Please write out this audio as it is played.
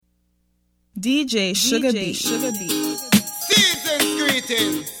DJ Sugar Beat. Season's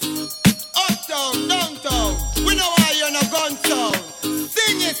greetings. Uptown, downtown. We know why you're not gun sound.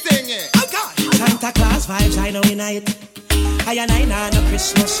 Sing it. Okay. Santa Claus vibes, I know in it. I and I know no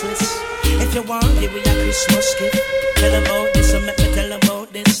Christmas list. If you want, give me a Christmas gift. Tell them about this, and make me tell them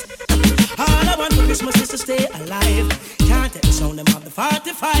about this. All I want for Christmas is to stay alive. Can't take the sound them of the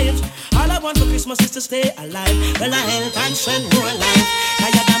 45. All I want for Christmas is to stay alive. Well, I health and strength more life.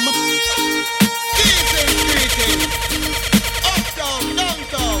 Tired of my Season's greetings. Uptown,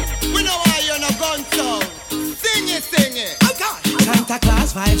 downtown. We know why you're not gun sound. Sing it. Okay. Santa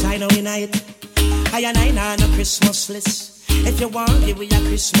Claus vibes, I know in it. I and I know no Christmas list. If you want, give me a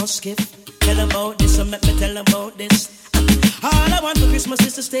Christmas gift. Tell them about this, and make me tell them about this. All I want for Christmas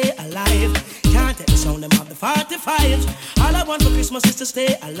is to stay alive. Can't take the sound them of the 45. All I want for Christmas is to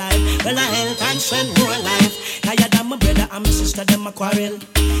stay alive. Well, I health and strength more life. Tired of my brother and my sister, them a quarrel.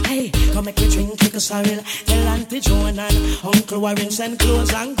 Hey, come make me drink like a sorrel. Tell Auntie Joan and Uncle Warren send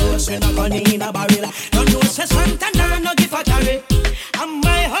clothes and ghosts when I'm gonna in a barrel. Don't know say Santa nah no give a carry. And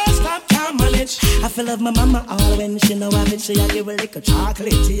my house stop can't manage. I feel love my mama all when she know have it. She a give a little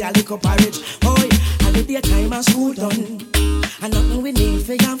chocolate, she a little porridge. Boy, and the daytime and school done. And nothing we need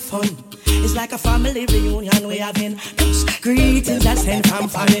for your fun. It's like a family reunion we having. Plus, greetings that sent from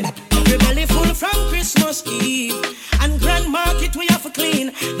foreign. Every belly full from Christmas Eve. And Grand Market we have to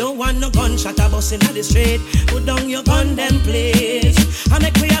clean. Don't want no gunshot a bus in the street. Put down your gun them please. And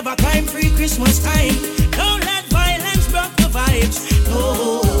make we have a crime-free Christmas time. Don't let violence block the vibes. No.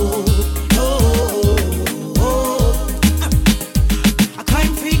 A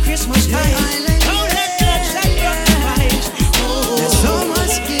crime-free Christmas time.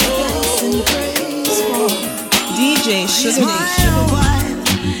 DJ Sugar Beat.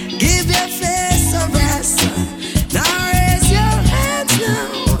 Give your face a rest. Now raise your hands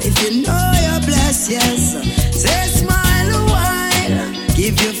now. If you know you're blessed, yes. Say smile a while.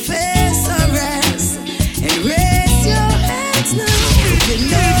 Give your face a rest. And raise your hands now. If you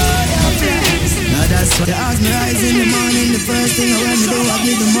know you're blessed. Now that's what as me rise in the morning. The first thing I want to do, I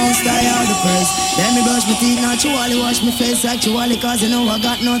give the most I all the praise. Then me brush my teeth, naturally wash my face actually. Cause you know I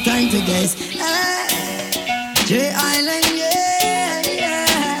got no time to guess. J-Island, yes.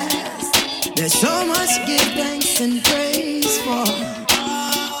 There's so much give thanks and praise for.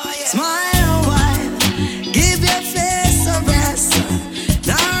 Smile a while, give your face a rest.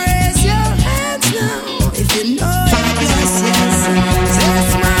 Now raise your hands now, if you know you're blessed, yes. Say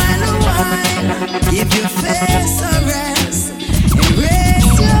smile a while, give your face a rest. And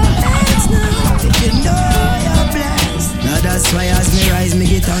raise your hands now, if you know you're blessed. Now that's why as me rise, me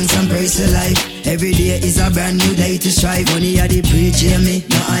give thanks and praise to life. Every day is a brand new day to strive. Money at the preach, hear me,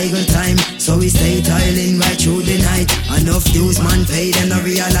 no idle time. So we stay toiling right through the night. Enough dues man pay, them not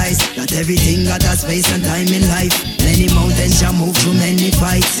realize that everything got a space and time in life. Many mountains shall move through many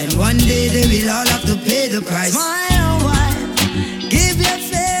fights, and one day they will all have to pay the price. Smile a while, give your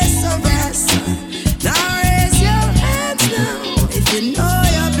face a rest. Now raise your hands now, if you know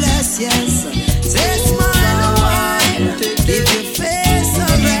you're blessed, yes. Say smile a while, give your face a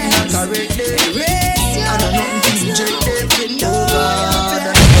rest. Raise your hands now, if you know you're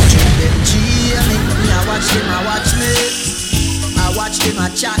blessed. I watch them, I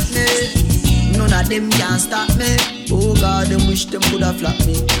chat me. None of them can stop me. Oh God, them wish them could have flopped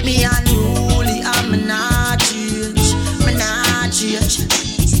me. Me unruly, I'm not change. Me not change.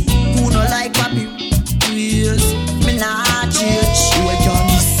 Who no like papi? Yes, me not change. Boy can't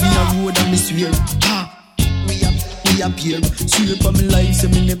miss me a road and me swear. We appear. Sweep on me life, say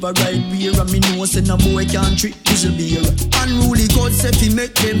me never ride beer. And me know say no boy can't trick whistle beer. Unruly God say fi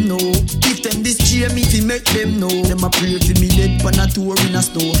make them know. Give them this cheer me fi make them know. Them a pray fi me dead pan a tour in a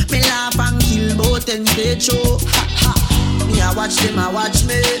snow. Me laugh and kill both and stage show. Ha ha. Me I watch them, I watch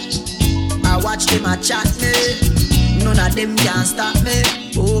me. I watch them, I chat me. None of them can stop me.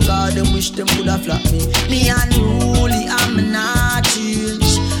 Oh God, them wish them could have flopped me. Me unruly, I'm not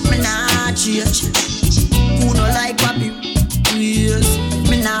change. Me not change. Who no like papi? Yes,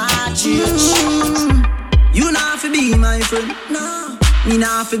 me not change. You not fi be my friend. No, me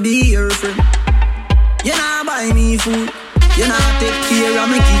not fi be your friend. You not buy me food. You not take care of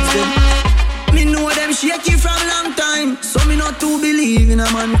my kids them. Me know them shaky from long time, so me not to believe in a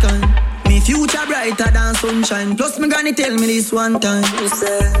mankind. Me future brighter than sunshine. Plus me granny tell me this one time. She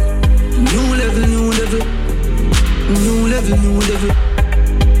say, new level, new level. New level, new level.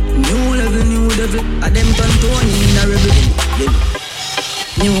 New level, new level. A them turn Tony in a rebel.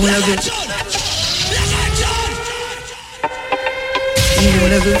 New level. New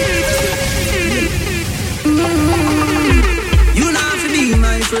level. You not have to be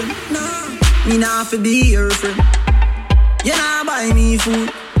my friend. No. Me nah fi be your friend. You nah buy me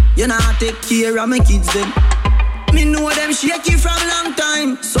food. You nah take care of my kids then. Me know them shaky from long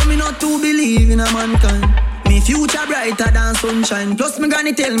time, so me not to believe in a mankind. Me future brighter than sunshine. Plus me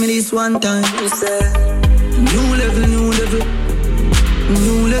granny tell me this one time. He say, new level, new level.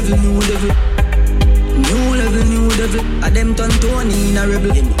 New level, new level. New level, new level. A them turn Tony in a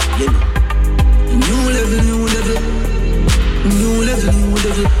rebel. New level, new level. New level, new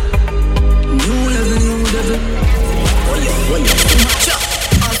level. New level, new level. Oh yeah.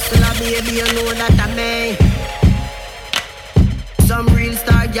 Hustler baby, you know that I'm me. Some real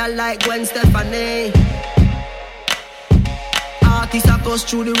star girl like Gwen Stefani. Artists across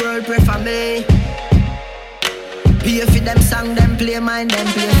through the world prefer me. Pay for them song, them play mine, them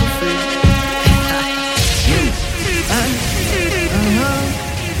play for free.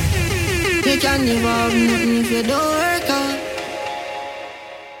 You can't give up nothing if you don't work hard.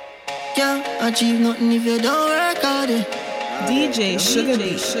 Can't achieve nothing if you don't work hard. DJ Sugar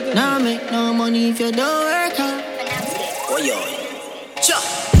Beat. Now make no money if you don't work hard. Oh yeah.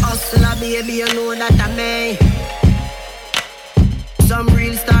 Hustler baby, you know that I'm me. Some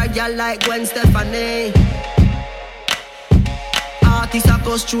real star girl like Gwen Stefani. Artists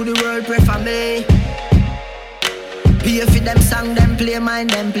across through the world prefer me. Pay for them song, them play mine,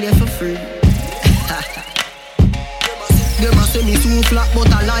 them play for free. Them a say me too flat,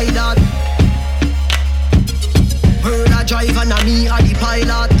 but I like that. Heard a driver and me a the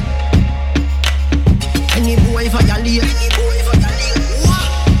pilot. Any boy violate,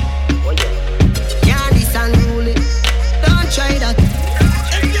 can't this unruly. Don't try that.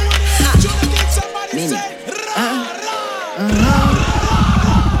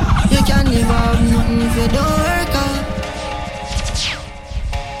 You can't live up nothing if you don't work hard.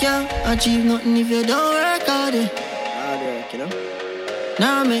 Can't achieve nothing if you don't work hard. Hard work, you know.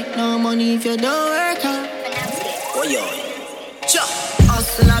 Now make no money if you don't work hard. Oh yeah.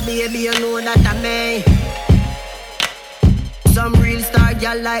 Hustler baby, you know that I'm me. Some real star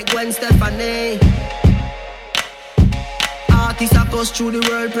girl like Gwen Stefani. Artists across through the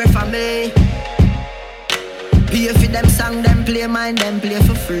world prefer me. Pay for them song, them play mine, them play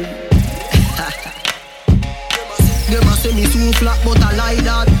for free. Them a say me too flat, but I like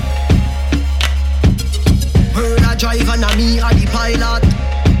that. Heard a driver and me a the pilot.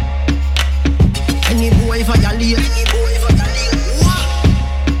 Any boy violate,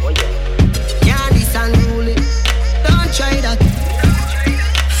 can't this unruly. Don't try that.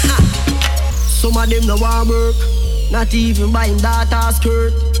 Some of them no want work, not even buying data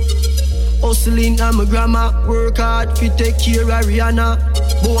skirt. Hustling and my grandma work hard fi take care of Rihanna.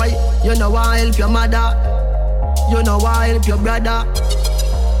 Boy, you know why help your mother. You know why help your brother.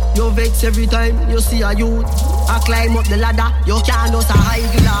 You vex every time you see a youth. I climb up the ladder. You can't just a high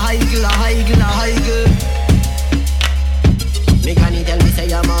girl. Me granny tell me say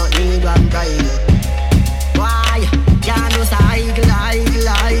you might need one bride. Why? Can't just a high girl.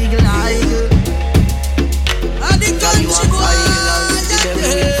 And the country boy,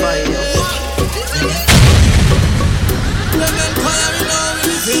 them inquiring how we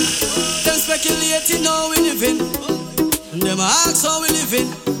living. Them speculating how we living. Them ask how we living.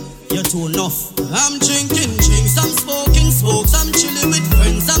 You're too enough. I'm drinking drinks, I'm smoking smokes, I'm chilling with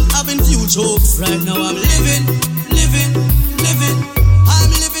friends, I'm having few jokes. Right now I'm living. I'm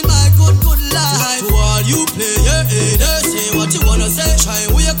living my good life. To all you players, say what you wanna say. Try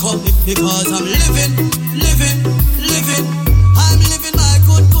and wake up because I'm living. I'm living my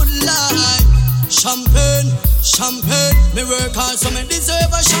good life. Champagne, me work hard so me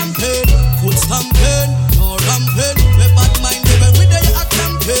deserve a champagne. Good stamping, no ramping. Me bad mind when we dey a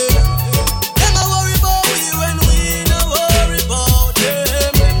campaign. Them a worry about we when we no worry about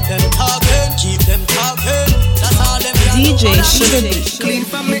them. Them talking, keep them talking. That's all them DJ Sugar Beat. Clean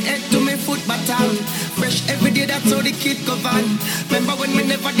from me head to me foot bottom. Fresh every day, that's how the kid go van. Remember when me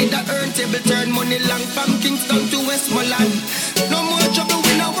never did a earn table turn money long from Kingston to Westmoreland. No more trouble,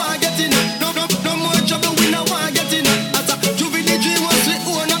 we no want get in. No more trouble, we no want get in. As a juvenile dream was we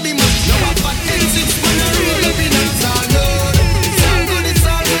own a be man. Now I fat N6 man a roll up in. It's all good, it's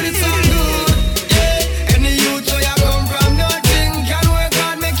all good. Yeah, any youth where you come from, nothing can work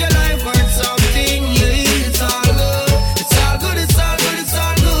hard, make your life worth something. Yeah, it's all good.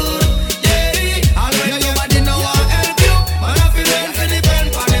 Yeah, all when nobody know how help you, man I feel learn to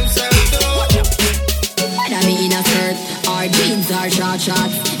depend on himself too. Whether me in a skirt or jeans or short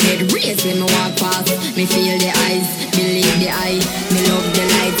shorts, head race when me walk past. Me feel the eyes, believe the eye. Me love the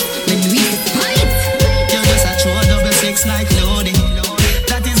lights, me do it despite. You're just a true double six like loading.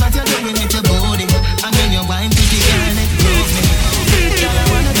 That is what you're doing with your body. And then you wine to the girl that love me. Girl, I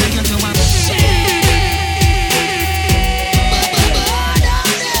wanna take you to my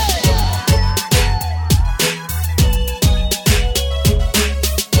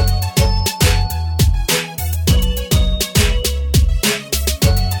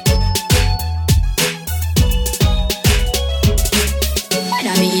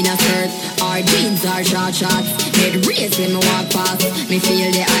when me walk past. Me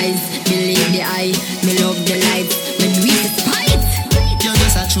feel the eyes, believe the eye. Me love the lights, me do it despite. You're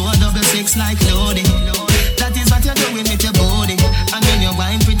just a true double six like loading. That is what you're doing with your body. And when you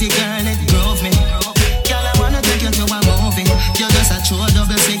wine, pretty girl, it drove me. Girl, I wanna take you to a movie. You're just a true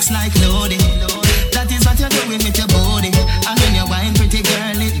double six like loading. That is what you're doing with your body. And when you wine, pretty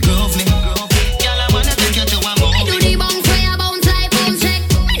girl, it drove me. Girl, I wanna take you to a movie. I do the bounce fire, bounce like bounce check.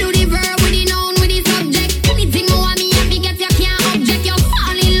 I do the verb with the noun with the subject. Anything you want me happy, get you can't object. You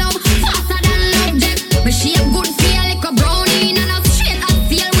fall in love faster than love jet. But she a good feel like a brownie. And a straight and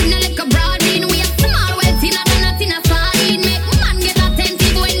feel with no like a broad bean. We a small well thinner than a thinner sardine. Make man get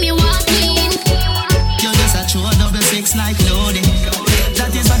attentive when me walk in. You're just a true double six like loading.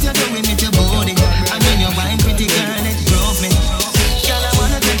 That is what you're doing with your body. And when you wine, pretty girl, it drove me. Girl, I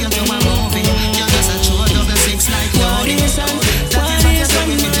wanna take you to a movie. You're just a true double six like loading. That is what you're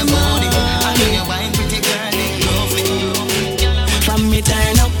doing with your body. And when you wine, pretty girl, it drove me. From me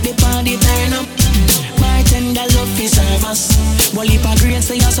turn up, the party turn up. Bartender love fi serve us. One heap of grades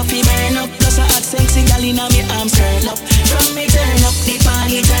so you so fi burn up. Plus a hot sexy gal inna me arms curl up. From me turn up, the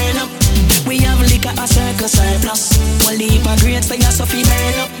party turn up. We have liquor a circus surplus. One heap of grades so you so fi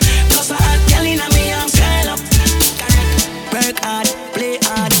burn up. Plus a hot gal inna me arms curl up. Work hard, play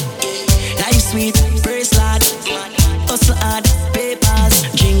hard. Life sweet, praise Lord. Hustle hard, papers,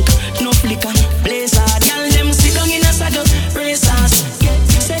 drink, no flicker, blaze hard. Gal them sit down in a saddle, race us.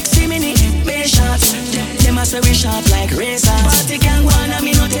 Sexy mini, bay shots. Them a say we sharp like racers. Party can go on and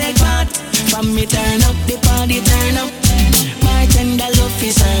me no take part. From me turn up, the party turn up. Bartender love fi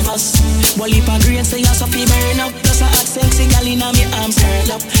serve us. One heap of grades so you so fi burn up. Plus a hot sexy gal inna me arms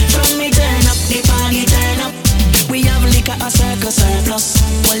curl up. From me turn up, the party turn up. We have liquor a circus surplus.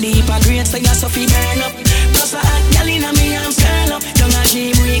 One heap of grades so you so fi burn up. Plus a hot gal inna me arms curl up. Down a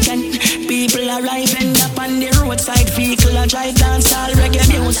cheap weekend, people arrive and up on the roadside. Vehicle a drive dance all reggae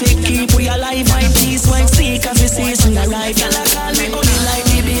music. Keep we alive, white peace, white seek as the season arrive. Y'all a call me only like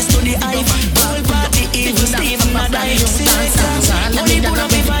the beast to the hive. Whole party evil, Steve and my dive. Only put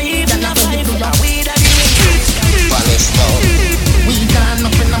up if I even a five. We da the We gone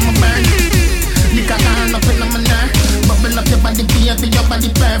up in my burn. Liquor gone up in my nerve. Bubble up your body, baby, your body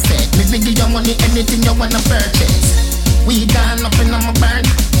perfect. Me give you money, anything you wanna purchase. We gone up in my burn.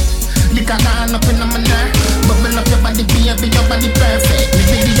 Liquor gone up in my nerve. Bubble up your body, baby, your body perfect.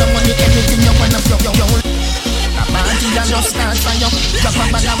 Me give you money, anything you wanna yo. The party a just start for you. Drop a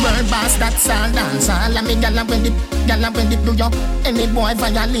bag of word bass, that's all dance. All of me gala when the do you. Any boy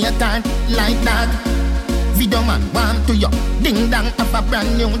violate time like that. Video man want to you. Ding dong up a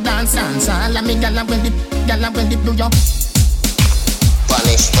brand new dance. All of me gala when the do you.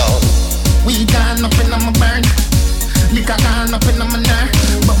 Punish down. We gone up in my burn. Liquor gone up in my nerve.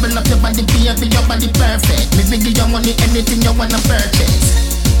 Bubble up your body, baby, your body perfect. Me give you money, anything you wanna purchase.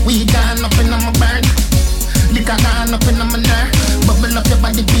 We gone up in my burn. Liquor gone up in my nerve. Bubble up your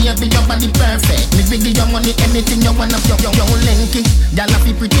body, baby, your body perfect. Me give you money, anything you wanna. Yo, linky. Y'all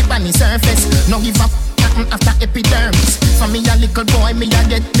be pretty on the surface. No give up. After epidermis. For me a little boy, me a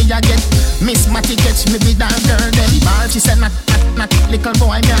get Miss Matty catch me with that girl then ball. She said not little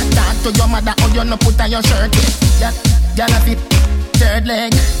boy, me a talk to your mother. How you no put on your shirt yet? Y'all a fit third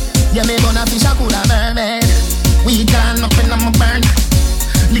leg. Yeah, me gonna fish a cool a mermaid. We gone up in my burn.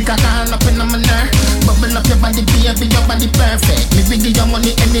 Liquor gone up in my nerve. Bubble up your body, baby, your body perfect. Me give you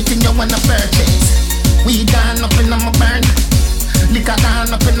money, anything you wanna purchase. We gone up in my burn. Liquor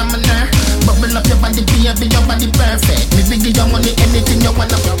gone up in my nerve. Bubble up your body, baby, your body perfect. Me give you money, anything you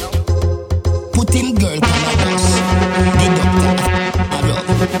wanna. Put him girl on a bus. The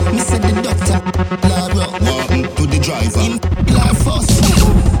doctor, me said the doctor, Lara. Welcome to the driver. Him, Lara first.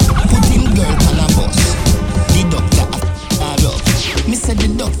 Put him girl on a bus. The doctor, Lara. Me said the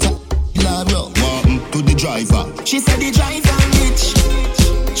doctor, Lara. Welcome to the driver. She said the driver rich.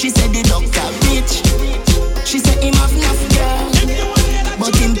 She said the doctor rich. She said him have enough girl,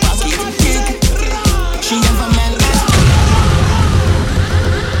 but him pocket big. She have a man.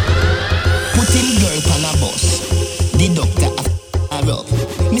 Put him girl on a bus. The doctor a rub.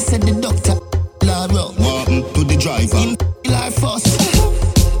 Me said the doctor la rub. Welcome to the driver. Him la first.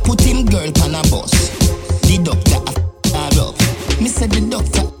 Put him girl on a bus. The doctor a rub. Me said the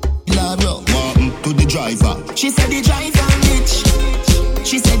doctor la rub. Welcome to the driver. She said the driver rich.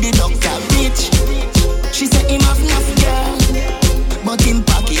 She said the doctor rich. She said him have enough girl, but him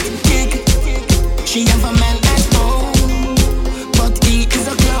pocket big. She have a man at home, but he is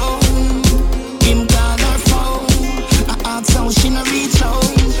a clown. Him call her phone. I ask how she no reach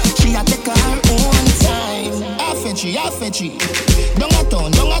home. She a take her own time. I fetch you. Don't a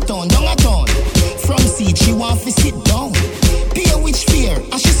town. From C She want to sit down. Pay which fear,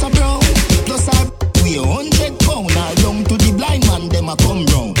 and she so brown. Plus her weigh 100 pound. Her young to the blind man, them a come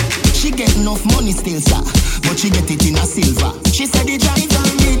round. She get enough money still, sir, but she get it in a silver. She said the driver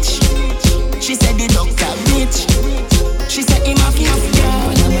rich. She said the doctor rich. She said him have enough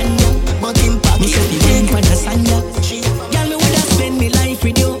girl, but him pocket big. Girl, me woulda spend me life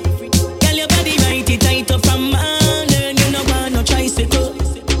with you. Girl, your body right it tight up from man. You no want no tricycle,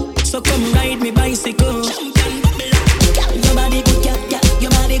 so come ride me bicycle. Your body good, yeah,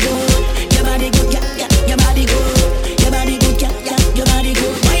 your body good. Your body good, yeah, your body good. Your body good, yeah, your body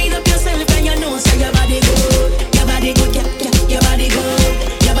good. Wind up yourself and you know say your body good. Your body good, yeah, your body good.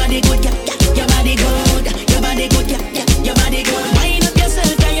 Your body good, yeah, your body good. Your body good, yeah, your body good. Wind up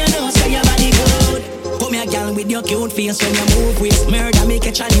yourself and you know say your body good. Come here, girl, with your cute face when you move waist. Murder me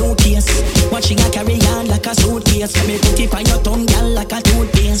catch a new case. Watching her carry on like a suitcase. When me put it on your tongue, girl, like a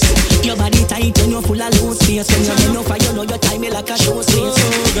toothpaste. Your body tight and you full of loose space. When you bend over, you know you tie me like a show space.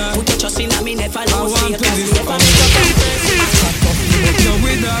 Put your trust in me, never lose faith. You're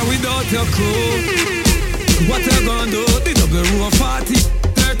with or without your crew. What you gonna do? The double row of 40,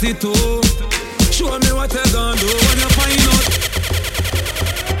 32. Show me what you gonna do when you find out.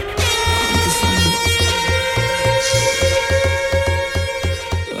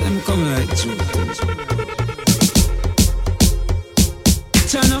 Let me come like you.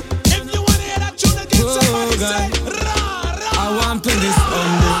 Chana. If you wanna hear that tune again, somebody say rah. I want to this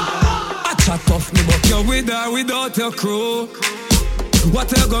I chat off me, but you're with or without your crew.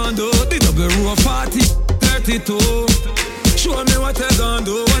 What you gonna do? The double row of 40, 32. Show me what you gonna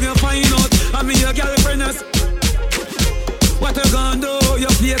do when you find out I'm your girlfriend. What you gonna do?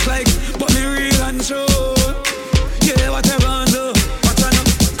 Your face like, but me real and true. Yeah, what you gonna do? What you know?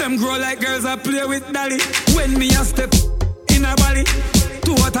 Them grow like girls that play with dolly. When me a step in a body,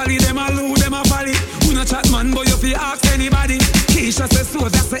 totally them a lose, them a valley. Who no chat man, but you feel ask anybody. Keisha says so,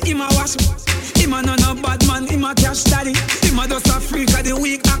 that's say him a wash. Him a no bad man, him a cash daddy. Him a just a freak of the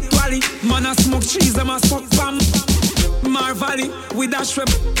week actually. Man a smoke cheese, them a smoke palm. Marvally, we dash rep.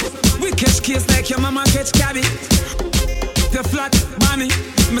 We catch case like your mama catch cabby. The flat bammy.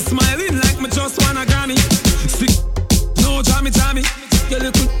 Me smiling like me just wanna Grammy. Sick, no jammy. You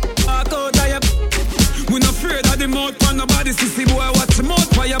little walk out of your. We not afraid of the mouth for nobody. Sissy boy, watch the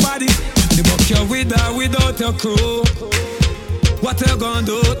mouth for your body. The buck you with or without your crew. What you gonna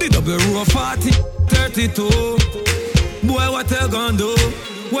do? The double row of 40, 32. Boy, what you gonna do?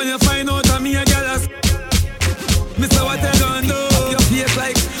 When you find out I'm a girl. Mister, what you gonna do? Your face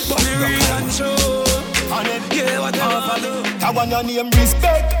like, but me real and true. Yeah, what you gonna do? I want your name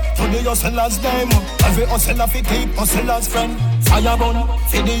respect to the hustler's name. Every hustler fi keep hustler's friend. Fire burn,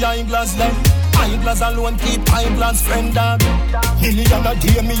 fi the eyeglass them. Eyeglass alone keep eyeglass friend dog. Million a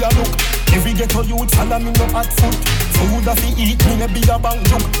day me a look. Every ghetto youth follow me no hot food. Food a fi eat me ne be a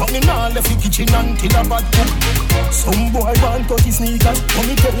bank look. But me nah left the kitchen until a bad cook. Some boy want 30 sneakers. But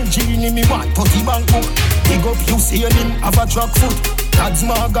me tell Genie me want 30 bank book. Big up you see him have a track foot. God's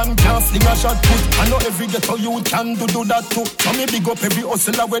Morgan can't fling a shot put. I know every ghetto youth can do that too. So me big up every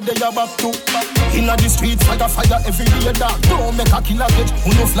hustler where they are back to. Inna the street fire every day dog. Don't make a killer get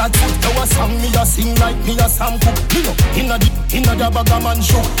who no flat foot. Now a song me a sing like me a Sam Cook. You know inna the bag a man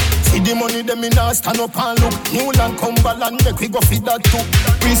show. See the money them in a stand up and look. Newland Cumberland make we go feed that too.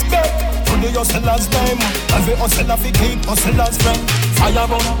 Respect to the hustler's name. Every hustler fi keep hustler's friend. Fire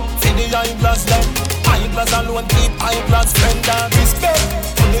burn for the eyeglass them. Eyeglass alone keep eyeglass friend dog. Respect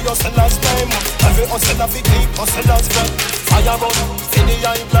to the hustler's name. Every hustler fi keep hustler's friend. Fire burn for the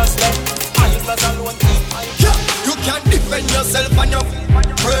eyeglass them. Eyeglass alone keep eyeglass. You can defend yourself and your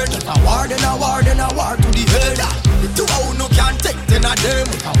friend. A war then a war then a war to the head. The two out no can take ten of them.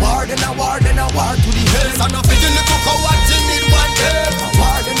 A war then a war then a war to the head. Son of a little coward timid one day. A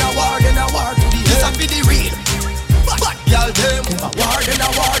war then a war then a war to the head. This a be the real bad girl them. A war then a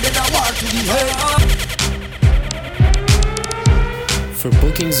war then a war to the head. For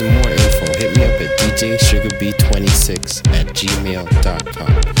bookings and more info, hit me up at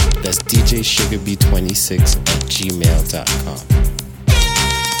djsugarbee26@gmail.com. That's djsugarbee26@gmail.com.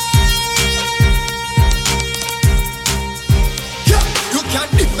 You can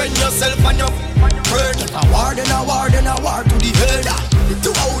defend yourself and your friend. A war then a war then a war to the head. The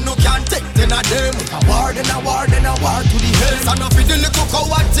two out no can take ten of them. A war then a war then a war to the head. Son of a little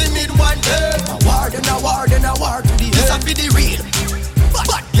coward timid one day. A war then a war then a war to the head. This a be the real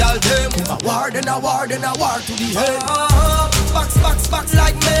bad girl them. A war then a war then a war to the head. Box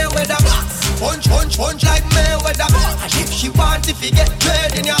like Mayweather. Punch like Mayweather. And if she want if you get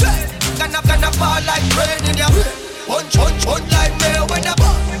trade in ya, gonna fall like rain in ya. Punch like Mayweather.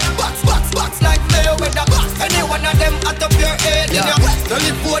 Box like Mayweather. Yeah, tell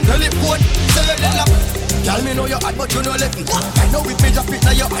it phone, say it love. Girl, me know you hot, but you know let it. I know we pay drop it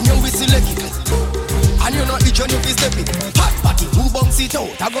now you and you we select it. And you know each one you fi step it. Hot party, who bounce it out?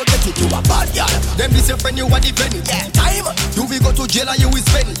 I go get it. You a bad girl. Them this your friend, you want the penny. Time, you we go to jail and you will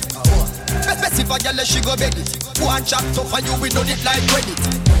spend it. Best if a girl let she go beg it. One chop tough and you will done it like credit.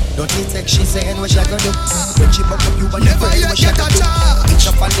 Don't you take she saying what she gonna do? When she buck up you and never you get a chance. It's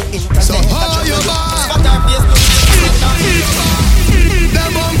up on the internet. So how you bad? Spot her face to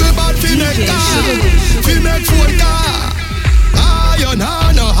them hungry bad fi make car, fi make phone car. You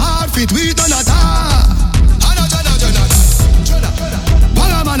know no hard fit we done a tar.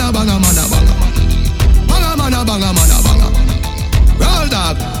 Banga mana banga mana banga. Banga mana banga mana banga. Roll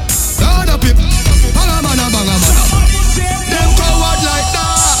dog, load up it. Banga mana banga mana. Them coward like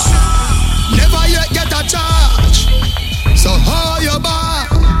that, never yet get a charge. So how you bad?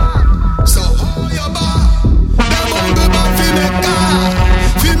 So how you bad? Them hungry bad fi make car,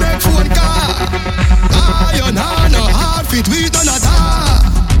 fi make phone car. You know no hard fit we done a tar.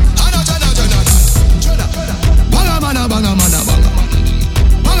 Banga mana banga mana banga.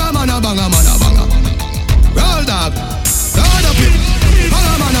 Banga mana banga mana banga. Roll dog, load up it.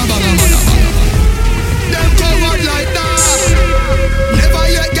 Banga mana banga mana banga. Them coward like that, never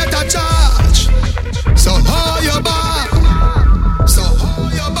yet get a charge. So how you bad? So how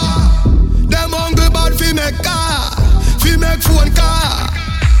you bad? Them hungry bad fi make car, fi make phone car.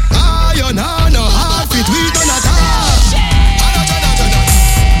 You know no hard fit we done a tar.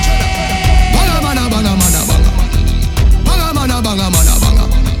 Banga mana banga mana banga. Banga mana banga mana banga.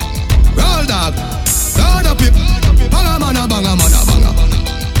 Roll dog, load up it. Banga mana banga mana banga.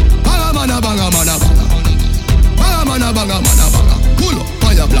 Banga mana banga mana banga. Banga mana banga mana banga. Pull up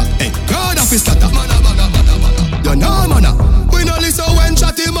fire black, hey, God of his scatter. Mana banga mana banga. You know mana. We no listen when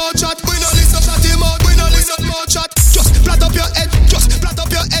chat him out chat. We no listen chat him out. We no listen more chat. Just flat up your head. Just flat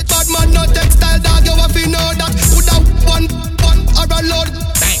up your head. Bad man no textile dog. You have to know that. Put out one or a load.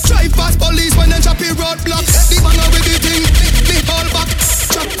 Drive past police when them choppy roadblock. The man with the thing, me hold back.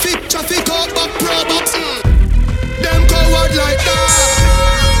 Traffic out back, pro box. Them coward like that,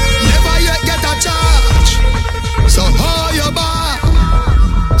 never yet get a charge. So how you bad?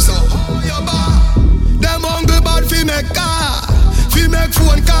 So how you bad? Them hungry bad fi make car, fi make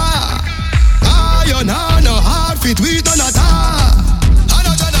phone car. You know no hard fit we done a tar.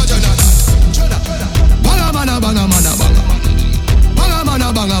 Banga mana banga mana banga. Banga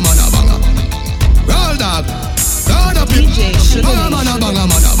mana banga mana banga. Roll dog, load up it. Banga mana banga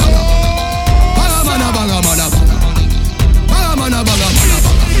mana banga. Banga mana banga mana banga. Banga mana banga mana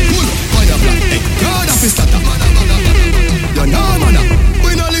banga. Pull up fire black, hey, God of his scatter. You know mana.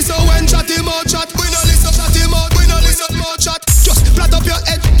 We no listen when chat him out chat. We no listen chat him out. We no listen more chat. Just flat up your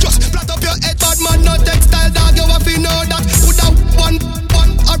head. Just flat up your head. Bad man no textile dog. You have to know that. Put out one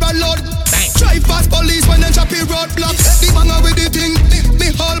or a load. Drive past police when them choppy roadblock. The banger with the thing, me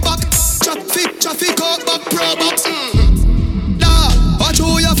hold back. Traffic out back, pro box. Nah, watch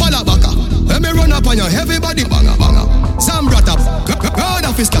who you follow back. Let me run up on you, everybody banga banga. Sam brought up, God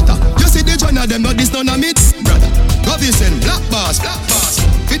of his scatter. You see the joint of them, not this none of me, brother. Govison, black bars,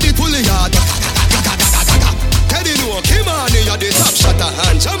 fit it fully hard. Teddy no, come on, you're the top shotter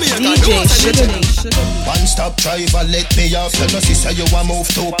and Jamaica DJ One stop driver, let me off. You know, sister, you want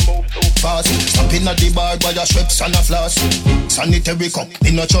move too fast. Stopping at the bar by your Schweppes and a flask. Sanitary cup,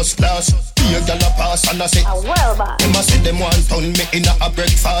 me not just glass. Here, girl a pass and I say, them a say them want turn me in a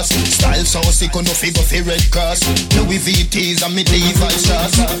breakfast. Style so sick, no figure for Red Cross. Louis VTs and me Levi's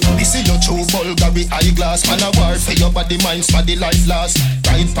shoes. This is your true Bulgari eyeglass. Man a war for your body, minds for the life last.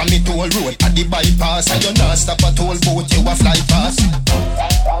 Ride for me toll road at the bypass. And you not stop a toll boat, you a fly past.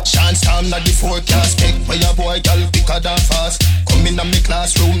 Chance time na the forecast. Take where your boy girl quicker than fast. Come in a me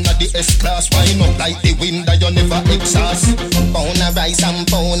classroom na the S-class. Wine up like the wind that you never exhaust. Pound of rice and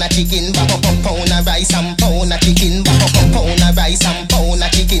pound of chicken back. Pound of rice and pound of chicken back. Pound of rice and pound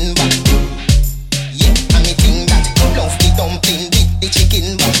of chicken back. Yeah, and me think that. Love the dumpling with the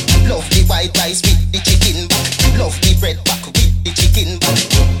chicken back. Love the white rice with the chicken back. Love the bread back with the chicken back.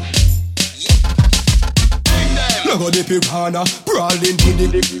 Look at the piranha, brawling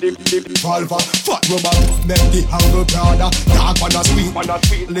in the revolver. Fat rubber, make the hunger brother. Dark on a sweet,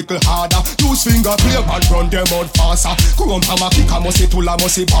 little harder. Use finger play and run them out faster. Chrome hammer kick a musty tool a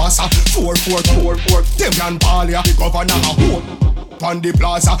musty bassa. 4-4-4-4, them can ball ya. The governor a hold on the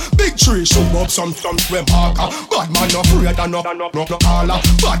plaza. Big tree shoot up some swim marker. Bad man no afraid and no caller.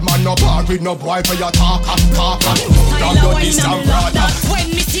 Bad man no bar with no boy for your talker. Down your distant brother. When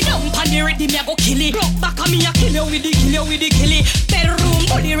me sit down on the ready, me a go kill it. Rock back on me a kill you with the kill it. Bedroom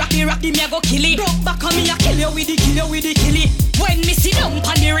body rocky, me a go kill it. Rock back on me a kill you with the kill you with the kill it. When me sit down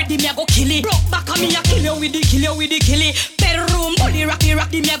pon the ready, me a go kill it. Broke back on me a kill you with the kill you with the kill it. Bedroom bully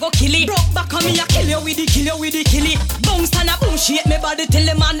rocky me a go kill it. Broke back on me a kill you with the kill you with the kill it. Bounce and a boom shake me body till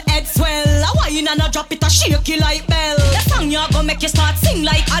the man head swell. A wine and a drop it a shake you like bell. The song you go make you start sing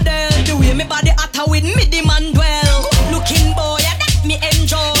like Adele. The way me body hotter with me the man dwell. Good looking boy, yeah, that me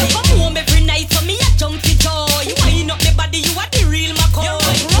enjoy. Come home every night so me a jump for joy. Wine up me body, you are the real McCoy.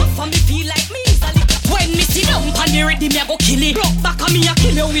 Rough and me feel like me easily. When me sit down pon the ready, me a go kill it. Broke back on me a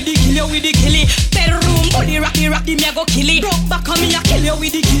kill you with the kill you with the kill it. Bedroom bully rocky me a go kill it. Broke back on me a kill you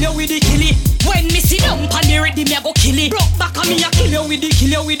with the kill you with the kill it. When me sit down pon the ready, me a go kill it. Broke back on me a kill you with the kill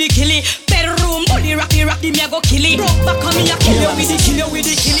you with the kill it. Bedroom bully rocky me a go kill it. Broke back on me a kill you with the kill you with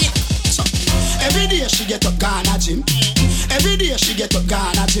the kill it. Every day she get up Ghana gym. Every day she get up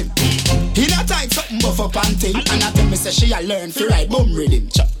Ghana gym. In a tight something buff up and thing. And I tell me say she a learn fi ride bum rhythm.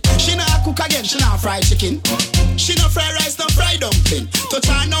 She not cook again, she not fry chicken. She not fry rice, not fry dumpling. Touch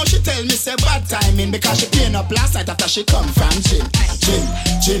her now, she tell me say bad timing because she clean up last night after she come from gym.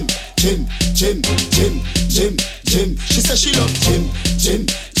 Gym. She say she love gym.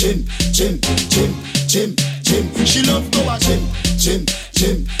 She love go a gym.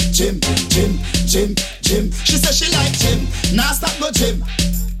 She say she like gym. Now stop go gym.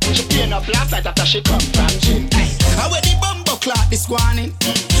 She clean up last night after she come from gym. I wear the bumbo clock this morning.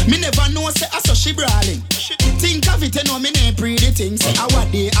 Me never know say I saw she brawling. Think of it, you know me name pretty things. Say our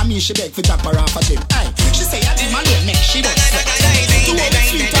day, I mean she beg for tap her off a gym. She say I gym alone make she beg. To all the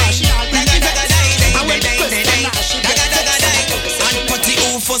sweetheart she all bring it. I wear the question now she beg. And party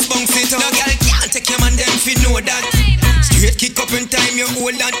who first bounce it up. No girl can't take your man them fi know that. Straight kick up in time you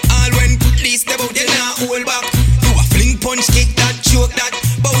hold that. All when police step out you not hold back. You a fling punch kick that choke that.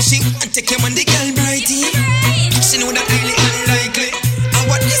 Bounce it and take your man the girl brighty. She know that highly unlikely. And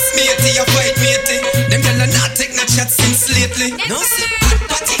what this matey you fight matey. Them girl not take no shots since lately. No see hot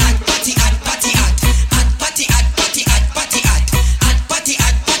party.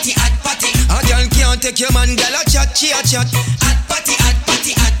 A girl can't take your man girl a chat. Hot party. No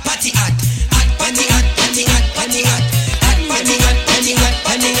girl can't take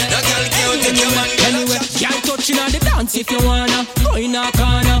your man girl a chat. Girl touching on the dance if you wanna. Go in a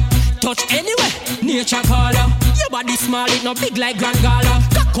corner. Touch anywhere, nature caller. Your body small, it no big like Grand Gala.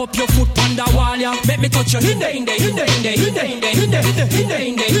 Cock up your foot on the wall, yeah. Make me touch your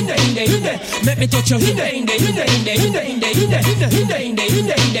Make me touch your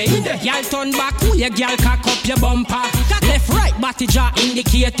Y'all turn back, who ya girl cock up your bumper. Left, right, body jaw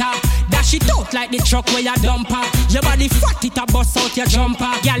indicator. Dash it out like the truck where you dumper. Your body fat, it a bust out your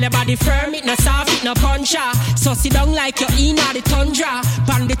jumper. Girl, your body firm, it no soft, it no puncher. So sit down like you're in the tundra.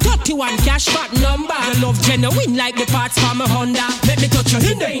 Pan the 31 cash back number. Your love genuine like the parts from a Honda. Make me touch your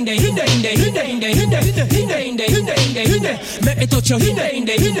Make me touch your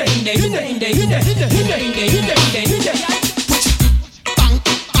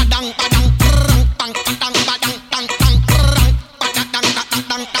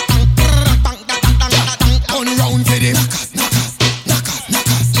Turn round for the knockers.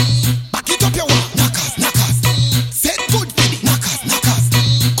 Back it up your wall. Knockers. Set good for the knockers.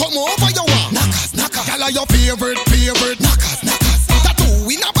 Come over your wall. Knockers. Y'all are your favorite. Knockers. Tattoo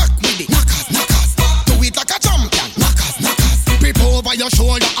in a back with it. Knockers. Do it like a champion. Knockers. Grip over your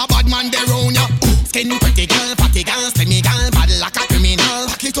shoulder, a bad man there round ya. Skin pretty girl, fatty girl, semi girl, bad like a criminal.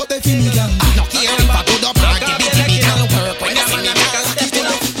 Back it up the fini girl. No care if I do the party, be girl. Work when you see me girl. Back it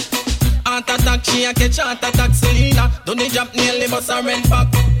up. Heart attack, she a catch heart attack, Selena. Do the job nearly bust her rent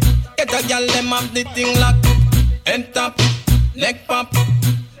back. Get a girl, them have the thing lock. End top, neck pop.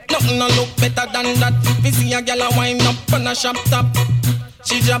 Nothing no look better than that. We see a girl a wind up on a shop top.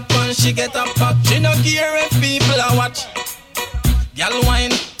 She drop and she get up back. She no care if people a watch. Girl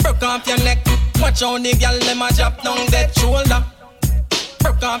wine, broke off your neck. Watch how the girl them a drop down that shoulder.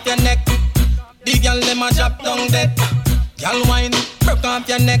 Broke off your neck. The girl them a drop down that. Girl wine, broke off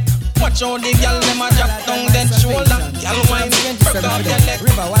your neck. Watch how the girl them a drop down that shoulder. Girl wine, broke off your neck.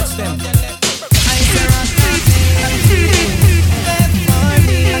 River, watch them.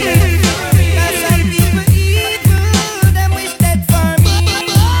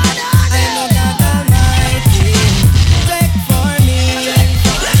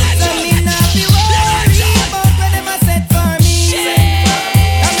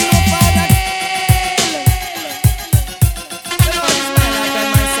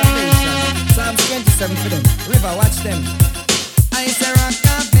 For them. River, watch them. I say rock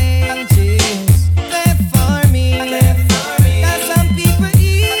the benches, left for me.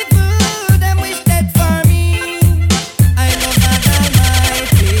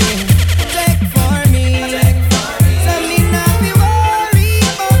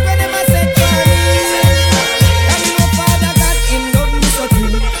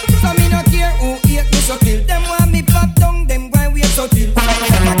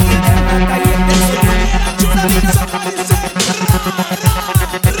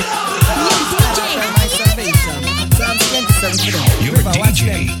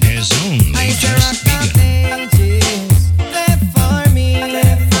 your zone, ladies.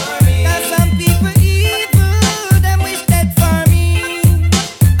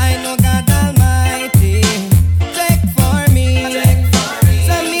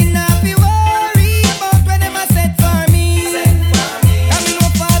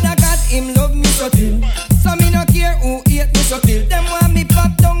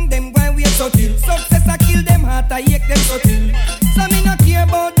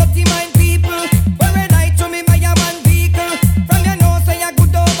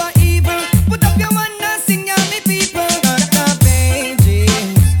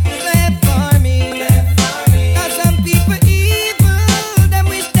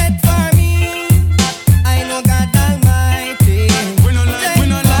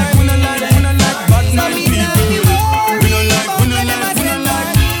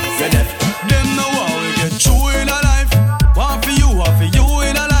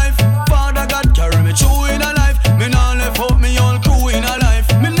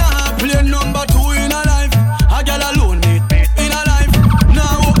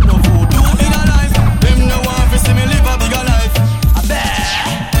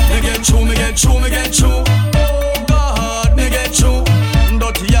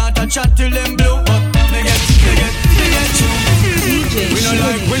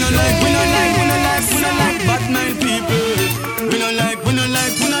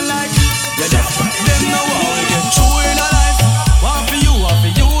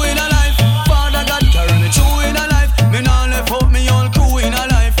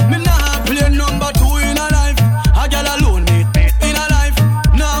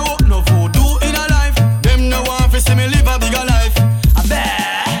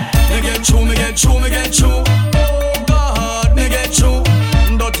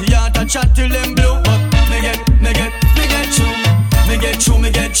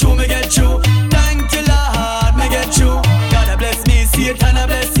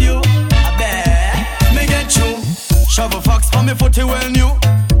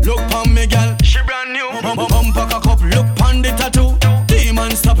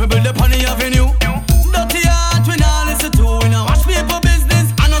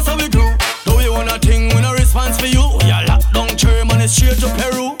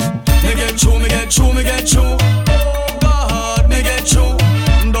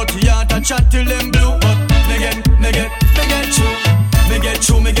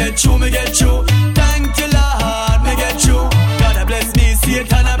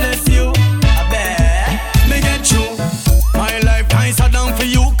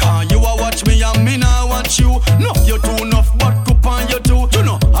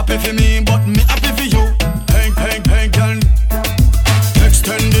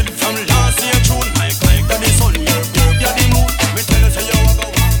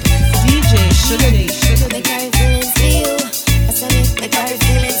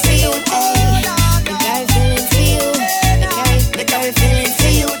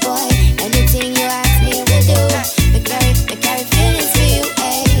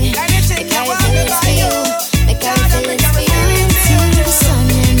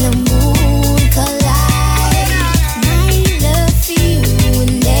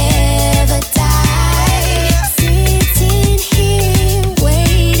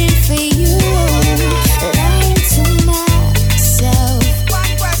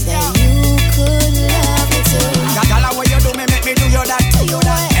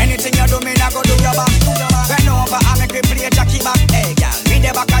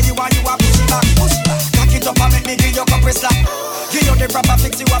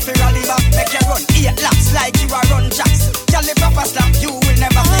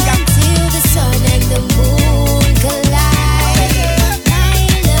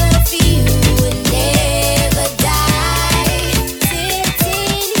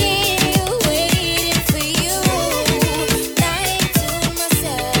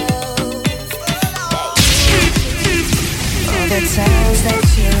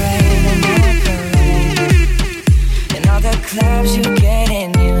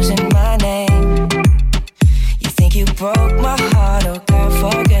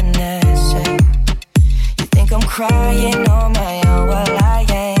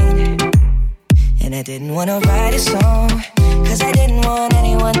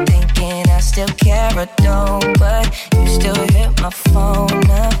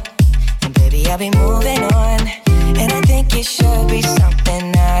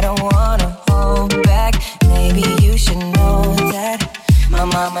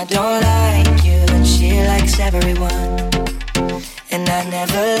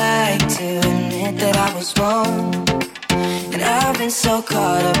 so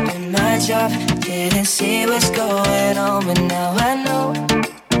caught caught up in my job, didn't see what's going on, but now I know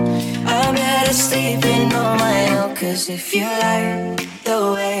I'm better sleeping on my own. Cause if you like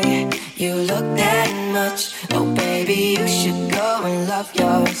the way you look that much, oh baby, you should go and love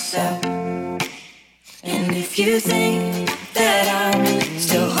yourself. And if you think that I'm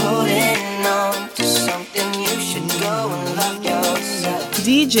still holding on to something, you should go and love yourself.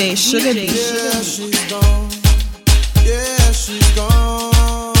 DJ Sugar Beat. Yeah, she's gone. Yeah, she's gone.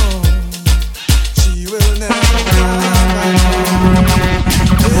 She will never come back home.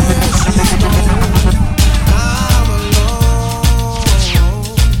 Yeah, she's gone. I'm alone.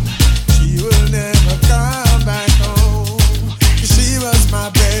 She will never come back home. She was my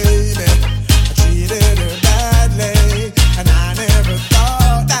baby. I treated her badly, and I never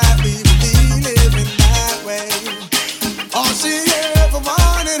thought that we would be living that way. All she ever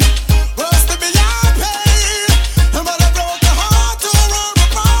wanted was to be our pain, but I broke her heart to run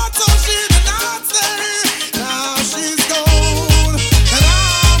apart, so she did not stay. Now she's gone, and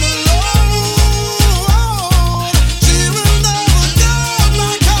I'm alone. She will never come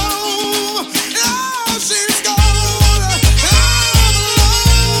back home. Now she's gone, and I'm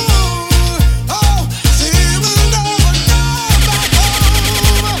alone. Oh, she will never come back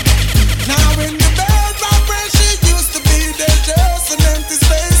home. Now in the bed right where she used to be, there's just an empty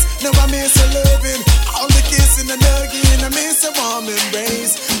space. Now I miss her loving, all the kissing and hugging, I miss her warm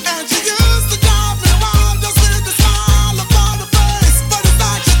embrace. And she used to drive me wild just with a smile upon her face. But it's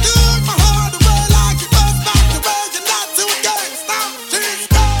like she took my heart away, like it was back to way and not to again. Now she's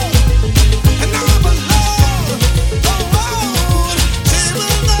gone, and I'm alone. Oh, she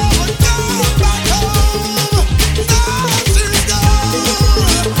will never come back home. Now she's gone.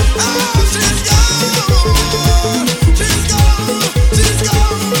 Oh, she's gone. She's gone. She's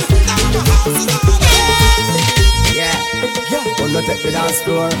gone. Now my house is on. Yeah, wanna take the dance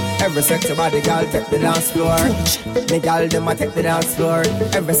floor. Every sexy body girl take the dance floor. Me girl dem a take the dance floor.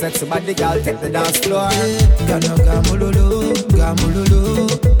 Every sexy body girl take the dance floor. Gano gamululu, gamululu,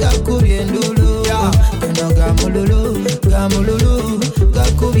 gakubiendulu. Gano gamululu, gamululu,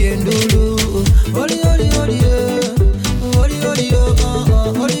 gakubiendulu. Oli oli oli oli oli oli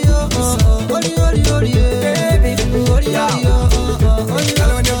oli oli oli baby, oli oli oli.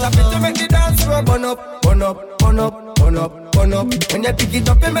 Girl, when you tap it, you make the dance floor burn up, burn up, burn up, burn up, burn up. When you pick it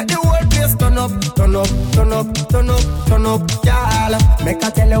up, you make the whole place turn up, turn up, turn up, turn up, turn up. Girl, make I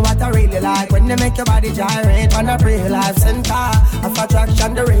tell you what I really like. When you make your body gyrate on a real life center of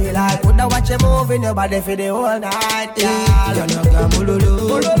attraction, the real life. Would I watch you moving your body for the whole night, girl? Gano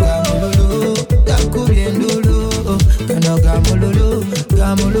gamululu, gamululu, gakubiendulu. Gano gamululu,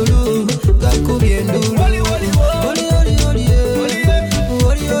 gamululu, gakubiendulu. Oli oli oli oli oli oli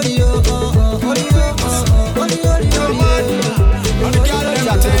oli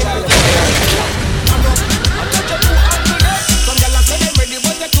Some gyal a say them ready,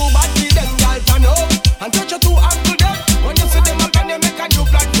 but they too bad for them. Gyal turn up and touch your two ankle them. When you see them up and you make a new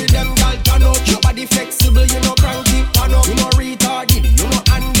plan for them. Gyal turn up, your body flexible, you know cranky. Turn up, you know retarded, you know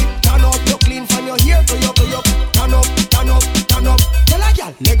handy. Turn up, you clean from your hair to your turn up, turn up, turn up. Tell a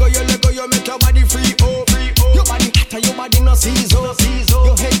gyal, Lego, you make your body free. Oh, free, oh. Your body hotter, your body no season.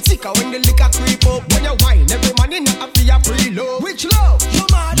 Your head sicker when the liquor creep up. When you wine, every man in a feel pre-love. Which love? You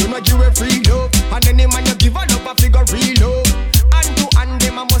mad? You know give a free love. And any man you give a love, a figure real love. Hand to hand,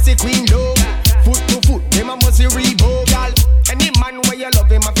 them a must say queen love. Foot to foot, them a must say rebound. Girl, any man where you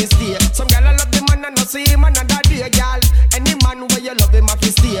love him a fi stay. Some girl I love the man and not see him another day, girl. Any man where you love him a fi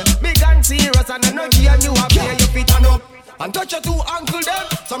stay. Big and serious and I know give you a pay. You fit turn up and touch your two ankle them.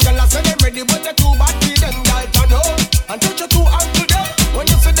 Some girl I say them ready, but they too bad for them. Girl turn up and touch your two ankle them. When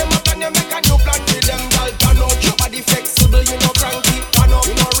you see them up and you make a new plan for them. Girl turn up, your body flexible, you know cranky. Turn up,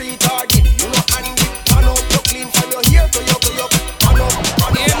 you know retarded, you know handy. Turn up, you clean from your hair to your turn up, turn up.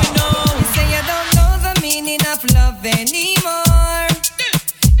 Hear me now. You say you don't know the meaning of love anymore.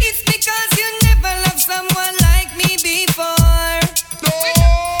 It's because you never loved someone like me before.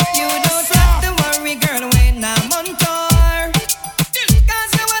 You don't have to worry, girl, when I'm on tour.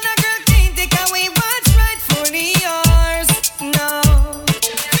 Cause you want a girl can't take away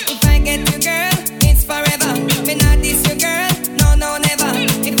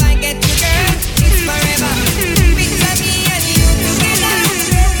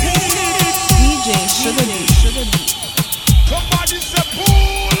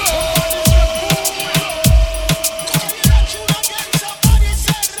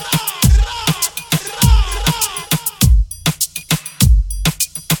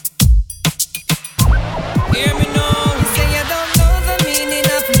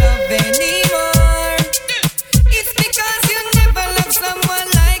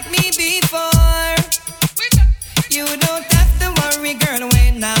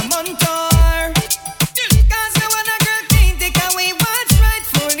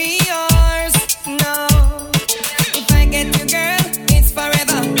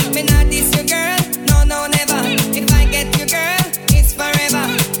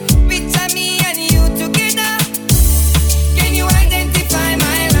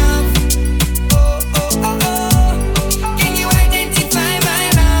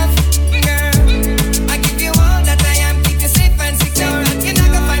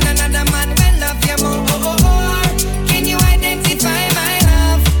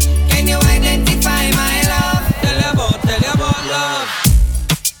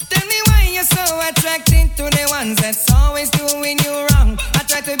you're so attracted to the ones that's always doing you wrong. I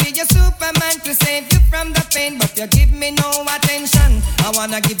try to be your Superman to save you from the pain, but you give me no attention. I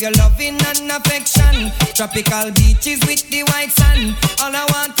wanna give you loving and affection, tropical beaches with the white sand. All I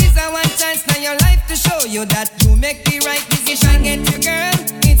want is a one chance in your life to show you that you make the right decision. Get you, girl,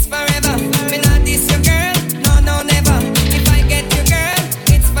 it's forever. Me not this your girl, no, no, never. If I get you, girl,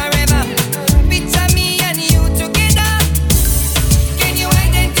 it's forever. Picture me and you together. Can you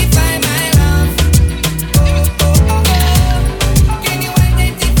identify my love? Oh, oh, oh, oh. Can you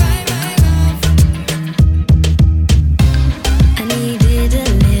identify my love? I needed a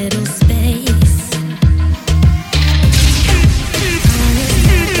little space.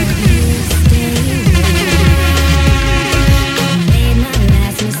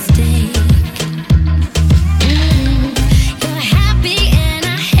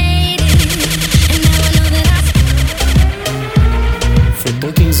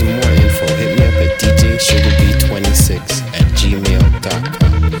 Bookings and more info, hit me up at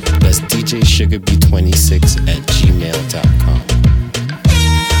djsugarbee26@gmail.com. That's djsugarbee26@gmail.com.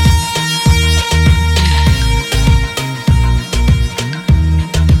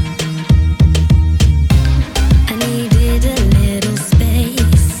 I needed a little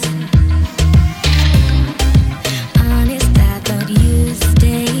space. Honest, I thought you'd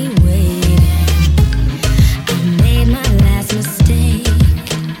stay waiting. I made my last mistake.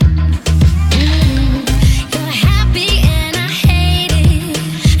 You're happy and I hate it.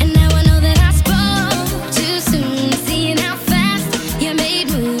 And now I know that I spoke too soon. Seeing how fast you made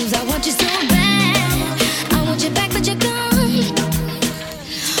moves. I want you so bad. I want you back, but you're gone.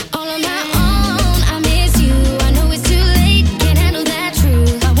 All on my own, I miss you. I know it's too late, can't handle that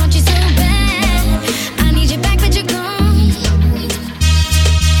truth. I want you so bad. I need you back, but you're gone.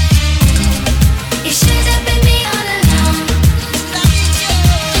 You should have been me all along.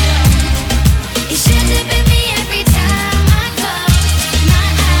 You should have been me every time I close my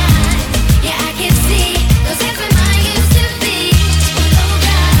eyes. Yeah, I can see those hands when mine used to be. Oh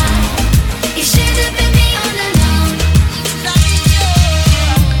God, you should have been me all along.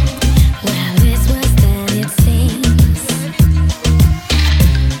 Well, it's worse than it seems.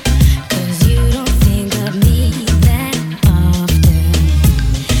 'Cause you don't think of me that often.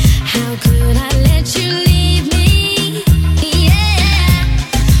 How could I let you leave me? Yeah.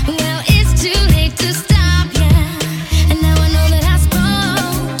 Well, it's too late to stop ya. And now I know that I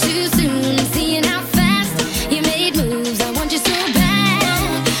spoke too soon. Seeing how fast you made moves. I want you so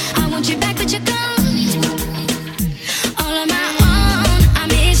bad. I want you back, but you're gone. All on my own, I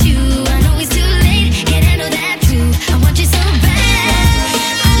miss you. I know it's too late, can't handle that too. I want you so bad.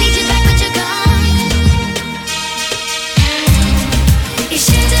 I need you back, but you're gone. You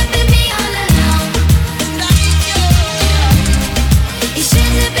should have been me all along. You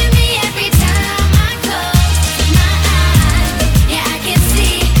should have been me every time I close my eyes. Yeah, I can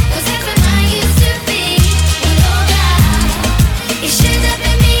see those hands when mine used to be. Oh God, you should have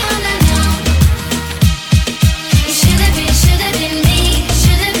been me all along. You should have been me,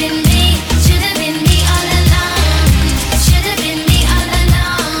 should have been me, should have been me all along. Should have been me all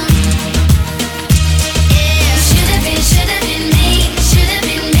along. Yeah, should have been me, should have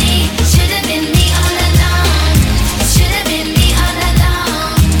been me, should have been me all along. Should have been me all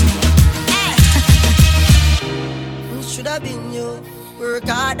along. Should have been you. Work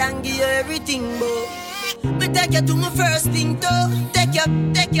hard and give you everything, boy. Me take you to my first thing, though. Take you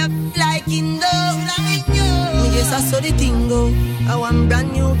like in though. Me guess I saw the thing go. I want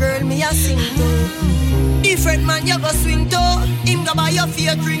brand new girl, me a sing to. Different man you go swing to. Him go buy your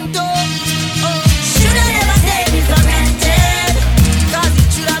fair drink to.